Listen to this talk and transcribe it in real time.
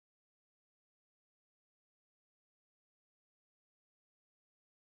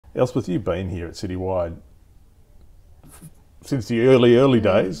Elspeth, you've been here at Citywide since the early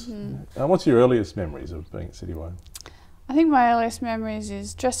days. What's your earliest memories of being at Citywide? I think my earliest memories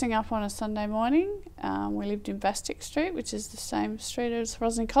is dressing up on a Sunday morning. We lived in Bastick Street, which is the same street as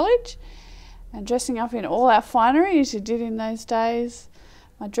Rosny College, and dressing up in all our finery as you did in those days.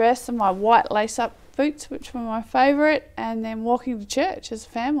 My dress and my white lace-up boots, which were my favourite, and then walking to church as a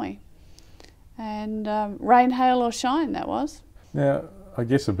family. And rain, hail or shine, that was. Now, I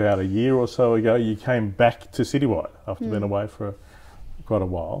guess about a year or so ago you came back to Citywide after being away for quite a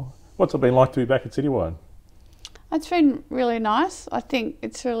while. What's it been like to be back at Citywide? It's been really nice. I think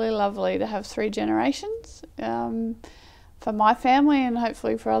it's really lovely to have 3 generations for my family and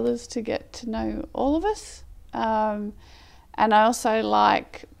hopefully for others to get to know all of us. And I also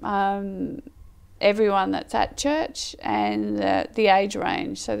like everyone that's at church and the age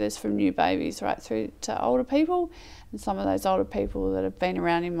range. So there's from new babies right through to older people, and some of those older people that have been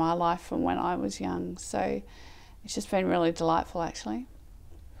around in my life from when I was young. So it's just been really delightful, actually.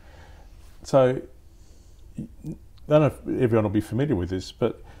 So, I don't know if everyone will be familiar with this,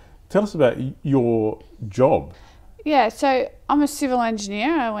 but tell us about your job. Yeah, so I'm a civil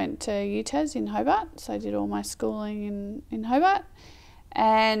engineer. I went to UTAS in Hobart, so I did all my schooling in Hobart.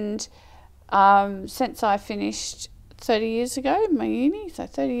 And since I finished 30 years ago, my uni, so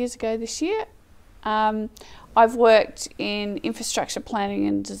 30 years ago this year, I've worked in infrastructure planning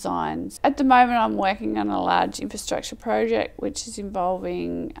and design. At the moment I'm working on a large infrastructure project which is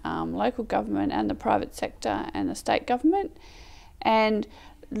involving local government and the private sector and the state government, and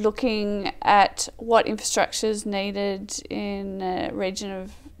looking at what infrastructure is needed in the region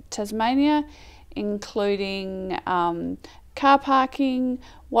of Tasmania, including car parking,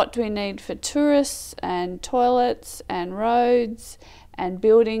 what do we need for tourists and toilets and roads and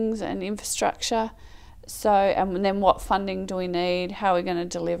buildings and infrastructure. So, and then what funding do we need, how are we going to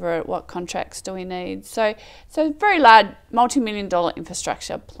deliver it, what contracts do we need. So very large, multi-million-dollar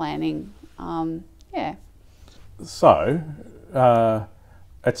infrastructure planning, yeah. So,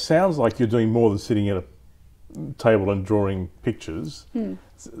 it sounds like you're doing more than sitting at a table and drawing pictures.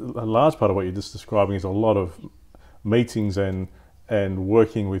 A large part of what you're just describing is a lot of meetings and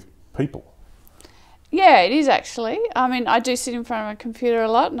working with people. Yeah, it is actually. I mean, I do sit in front of a computer a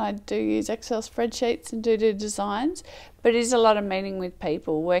lot and I do use Excel spreadsheets and do designs, but it is a lot of meeting with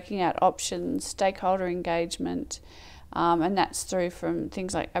people, working out options, stakeholder engagement, and that's through from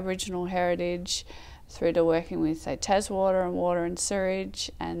things like Aboriginal heritage through to working with, say, Taswater and water and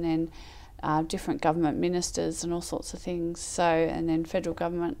sewage, and then different government ministers and all sorts of things. So, and then federal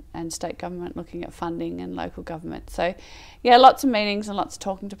government and state government looking at funding and local government. So, yeah, lots of meetings and lots of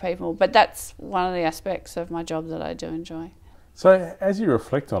talking to people. But that's one of the aspects of my job that I do enjoy. So, as you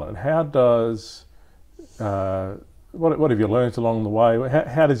reflect on it, how does what have you learned along the way?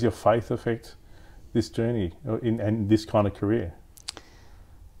 How does your faith affect this journey and this kind of career?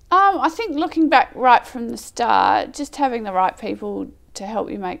 I think looking back right from the start, just having the right people to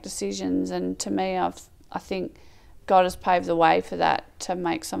help you make decisions, and to me I think God has paved the way for that, to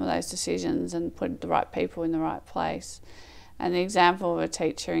make some of those decisions and put the right people in the right place. And the example of a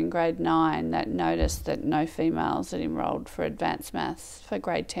teacher in grade 9 that noticed that no females had enrolled for advanced maths for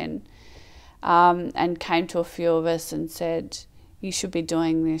grade 10, and came to a few of us and said, you should be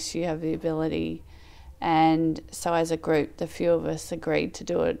doing this, you have the ability. And so as a group, the few of us agreed to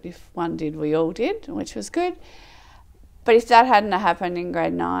do it. If one did, we all did, which was good. But if that hadn't happened in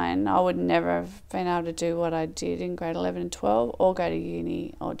grade 9, I would never have been able to do what I did in grade 11 and 12, or go to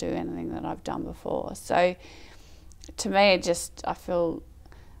uni, or do anything that I've done before. So to me, I feel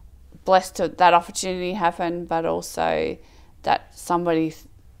blessed that that opportunity happened, but also that somebody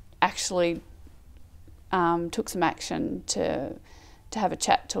actually took some action to have a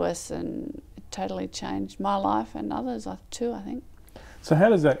chat to us, and it totally changed my life and others too, I think. So how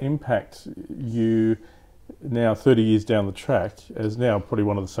does that impact you now 30 years down the track, as now probably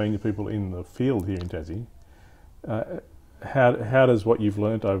one of the senior people in the field here in Tassie? How does what you've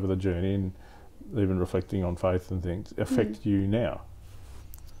learnt over the journey, and even reflecting on faith and things, affect you now?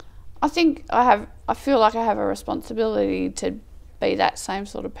 I think I feel like I have a responsibility to be that same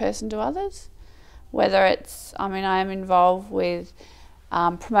sort of person to others. Whether it's, I am involved with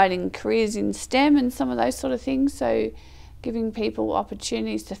promoting careers in STEM and some of those sort of things, so giving people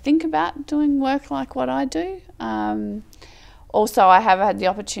opportunities to think about doing work like what I do. Also, I have had the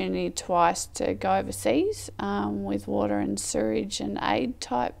opportunity twice to go overseas with water and sewage and aid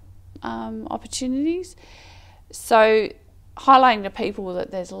type opportunities. So highlighting to people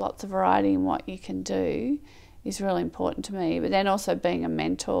that there's lots of variety in what you can do is really important to me. But then also being a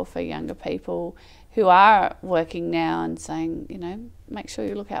mentor for younger people who are working now and saying, you know, make sure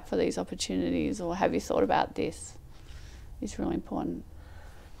you look out for these opportunities, or have you thought about this, is really important.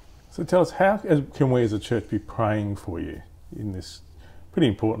 So tell us, how can we as a church be praying for you in this pretty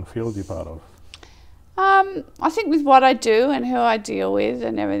important field you're part of? I think with what I do and who I deal with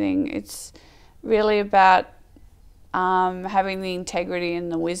and everything, it's really about having the integrity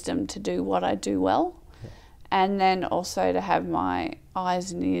and the wisdom to do what I do well. Yeah. And then also to have my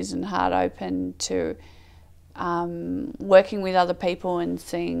eyes and ears and heart open to working with other people and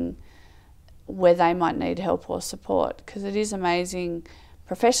seeing where they might need help or support. Because it is amazing.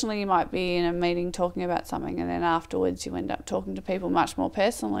 Professionally, you might be in a meeting talking about something, and then afterwards you end up talking to people much more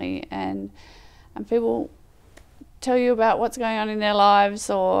personally, and people tell you about what's going on in their lives,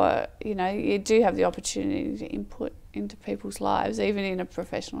 or, you know, you do have the opportunity to input into people's lives, even in a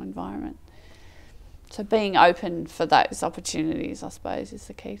professional environment. So being open for those opportunities, I suppose, is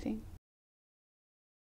the key thing.